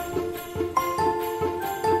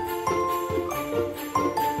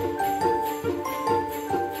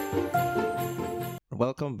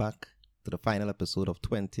welcome back to the final episode of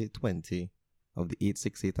 2020 of the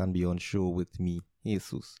 868 and Beyond show with me,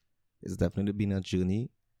 Jesus. It's definitely been a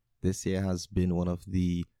journey. This year has been one of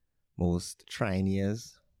the most trying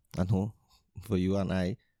years. I know for you and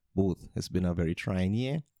I both, it's been a very trying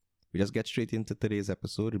year. We just get straight into today's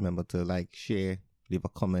episode. Remember to like, share, leave a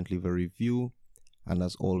comment, leave a review. And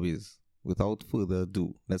as always, without further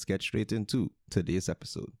ado, let's get straight into today's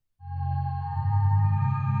episode.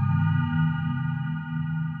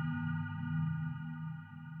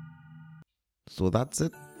 So that's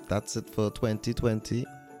it. That's it for 2020.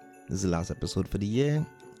 This is the last episode for the year.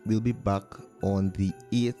 We'll be back on the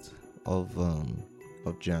 8th of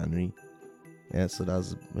January. Yeah, so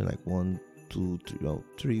that's been like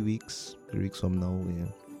 3 weeks from now. Yeah,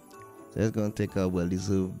 so it's gonna take a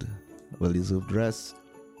well-deserved rest.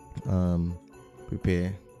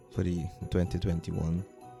 Prepare for the 2021.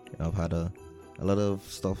 I've had a lot of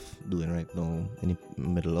stuff doing right now in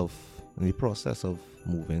the process of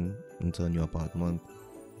moving into a new apartment.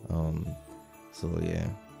 So yeah,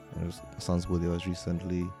 my son's birthday was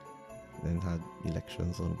recently, then had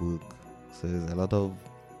elections on work. So there's a lot of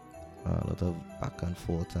back and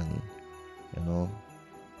forth, and and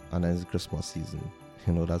then it's Christmas season.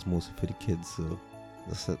 That's mostly for the kids, so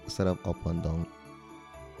the setup up and down.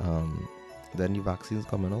 Then the vaccine's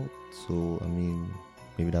coming out, so I mean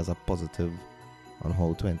maybe that's a positive on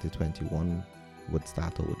how 2021 would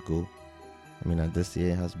start or would go. I mean, and this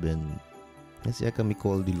year can be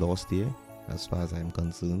called the lost year as far as I'm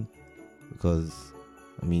concerned, because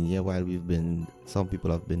I mean, yeah, while some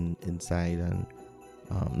people have been inside, and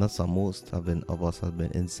most of us have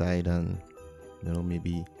been inside, and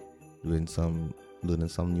maybe learning some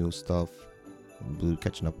new stuff,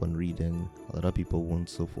 catching up on reading. A lot of people weren't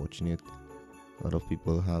so fortunate. A lot of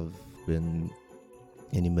people have been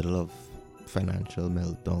in the middle of financial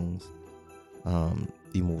meltdowns,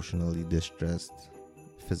 emotionally distressed,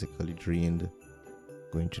 physically drained,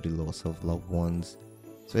 going through the loss of loved ones.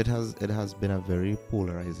 So it has been a very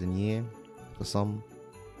polarizing year. For some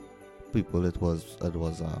people it was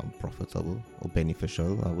profitable or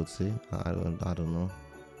beneficial, I would say. I don't know.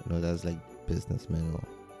 There's like businessmen or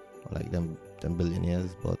like them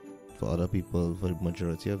billionaires, but for other people, for the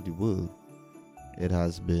majority of the world, it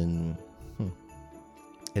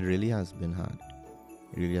really has been hard.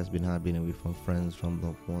 It really has been hard being away from friends, from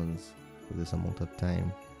loved ones for this amount of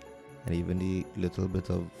time. And even the little bit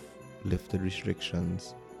of lifted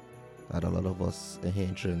restrictions that a lot of us here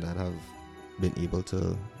in Trinidad have been able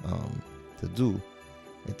to do,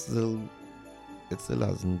 it still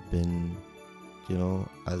hasn't been,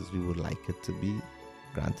 as we would like it to be.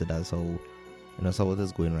 Granted, that's how it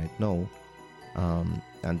is going right now.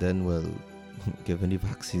 And then, well, given the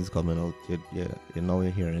vaccines coming out, we're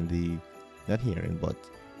hearing but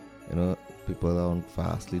people are on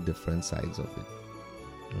vastly different sides of it.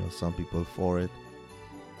 Some people for it,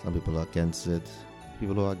 some people are against it.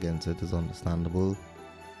 People who are against it is understandable.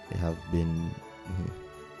 There have been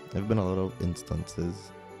a lot of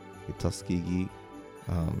instances. The Tuskegee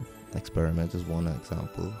experiment is one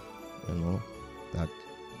example. That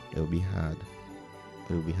it will be hard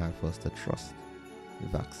for us to trust the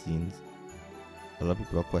vaccines. A lot of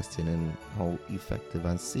people are questioning how effective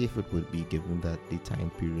and safe it would be, given that the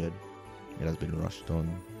time period it has been rushed on.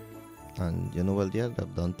 And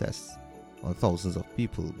they've done tests on thousands of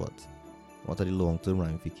people, but what are the long-term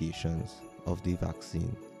ramifications of the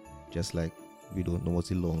vaccine? Just like we don't know what's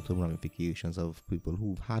the long-term ramifications of people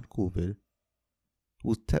who've had COVID,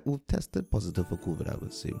 who've tested positive for COVID, I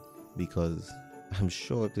would say, because I'm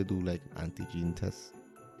sure if they do like antigen tests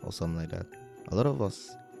or something like that, a lot of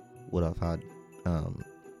us would have had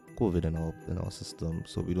COVID in our system,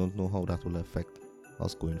 so we don't know how that will affect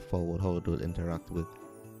us going forward, how it will interact with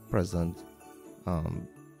present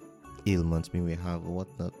ailments we may have or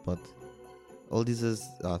whatnot. But all these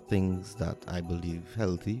are things that I believe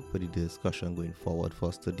healthy for the discussion going forward, for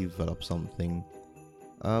us to develop something.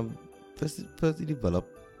 Firstly, develop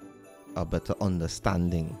a better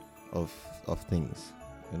understanding of things.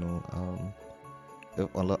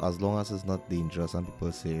 As long as it's not dangerous, and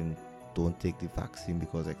people saying don't take the vaccine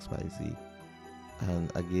because XYZ.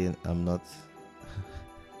 And again, I'm not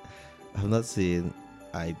saying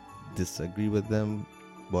I disagree with them,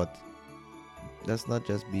 but let's not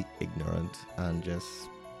just be ignorant and just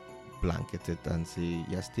blanket it and say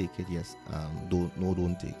yes, take it, yes,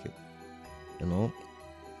 don't take it.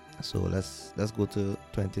 So let's go to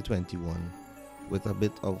 2021 with a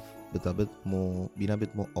bit more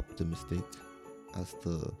optimistic as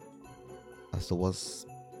to what's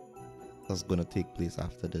going to take place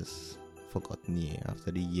after this forgotten year,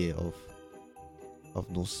 after the year of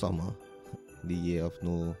no summer, the year of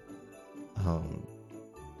no, um,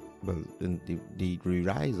 well, in the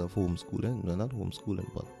rise of homeschooling, no, not homeschooling,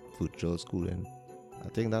 but virtual schooling. I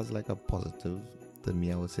think that's like a positive to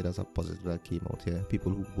me. I would say that's a positive that came out here.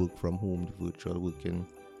 People who work from home, the virtual working.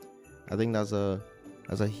 I think that's a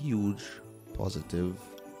huge positive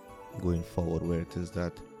going forward, where it is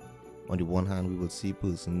that on the one hand we will see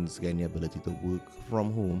persons getting the ability to work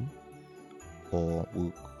from home or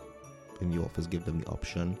work in the office, give them the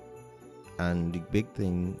option. And the big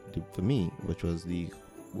thing for me, which was the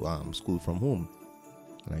school from home,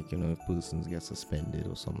 like, if persons get suspended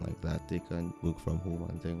or something like that, they can work from home.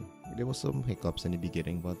 And then there was some hiccups in the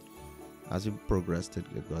beginning, but as we progressed, it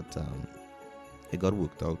got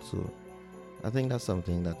worked out. So I think that's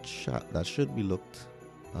something that should be looked,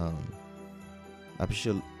 that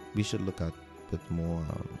we should look at with more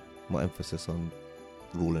emphasis on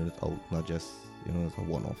rolling it out, not just it's a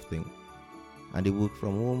one-off thing. And the work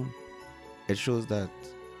from home, it shows that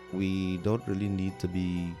we don't really need to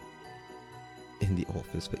be in the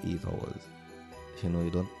office for 8 hours. You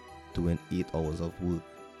don't do 8 hours of work,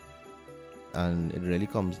 and it really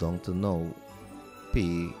comes down to now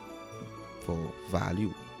pay for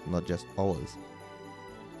value, not just hours.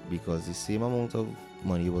 Because the same amount of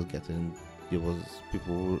money you was getting,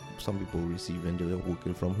 some people receiving, they were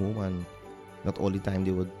working from home, and not all the time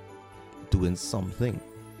they were doing something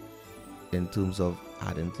in terms of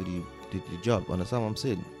adding to the job. Understand what I'm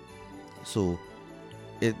saying? So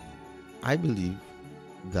I believe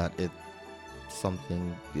that it's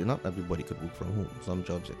something, not everybody could work from home. Some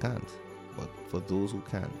jobs you can't, but for those who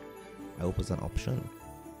can, I hope it's an option.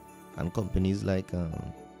 And companies like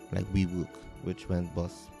WeWork, which went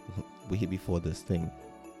bust way before this thing,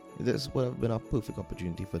 this would have been a perfect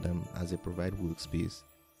opportunity for them, as they provide workspace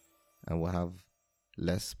and will have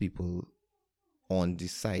less people on the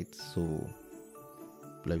site. So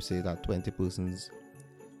let's say that 20 persons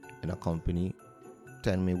in a company,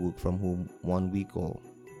 10 may work from home 1 week, or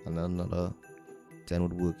another 10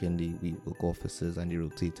 would work in the WeWork offices, and they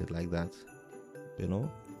rotate it like that,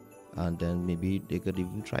 and then maybe they could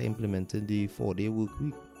even try implementing the 4-day work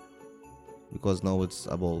week, because now it's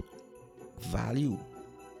about value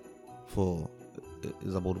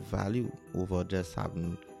over just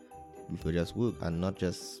having people just work, and not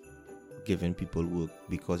just giving people work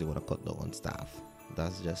because you want to cut down on staff.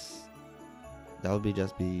 That would be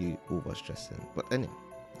overstressing. But anyway,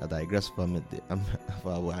 I digress from it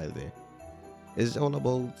for a while there. It's all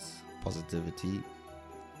about positivity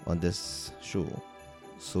on this show,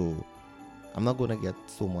 so I'm not gonna get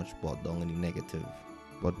so much bogged down in the negative.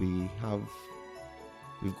 But we've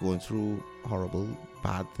gone through horrible,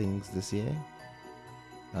 bad things this year,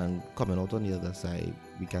 and coming out on the other side,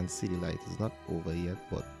 we can see the light. It's not over yet,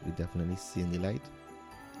 but we definitely see the light.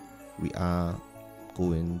 We are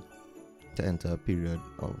going to enter a period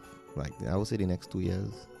of, I would say, the next 2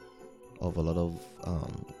 years of a lot of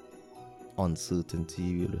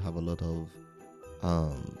uncertainty. We'll have a lot of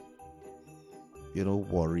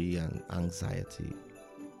worry and anxiety.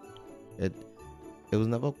 It will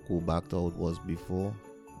never go back to how it was before.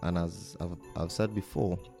 And as I've said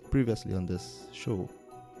before previously on this show,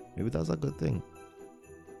 maybe that's a good thing.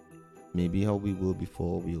 Maybe how we were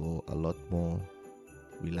before, we were a lot more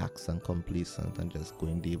relaxed and complacent and just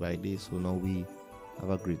going day by day. So now we have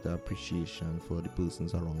a greater appreciation for the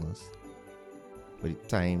persons around us, for the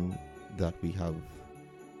time that we have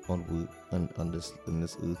on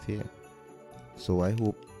this earth here. So I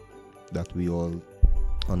hope that we all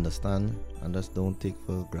understand and just don't take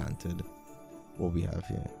for granted what we have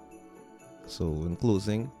here. So in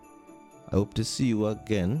closing, I hope to see you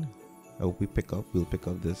again. I hope we'll pick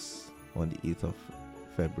up this on the 8th of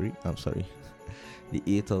February. I'm sorry, the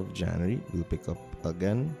 8th of January. We'll pick up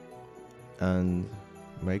again. And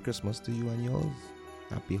Merry Christmas to you and yours.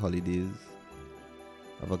 Happy holidays.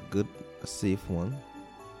 Have a safe one.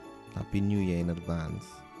 Happy New Year in advance.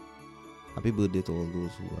 Happy birthday to all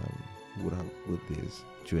those who would have birthdays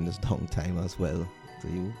during this downtime as well to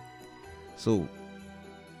you. So,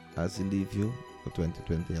 as I leave you for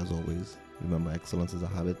 2020, as always, remember, excellence is a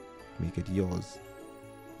habit. Make it yours.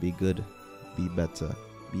 Be good. Be better.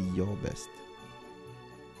 Be your best.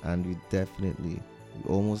 And we're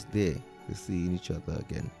almost there to seeing each other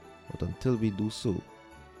again. But until we do so,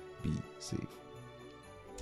 be safe.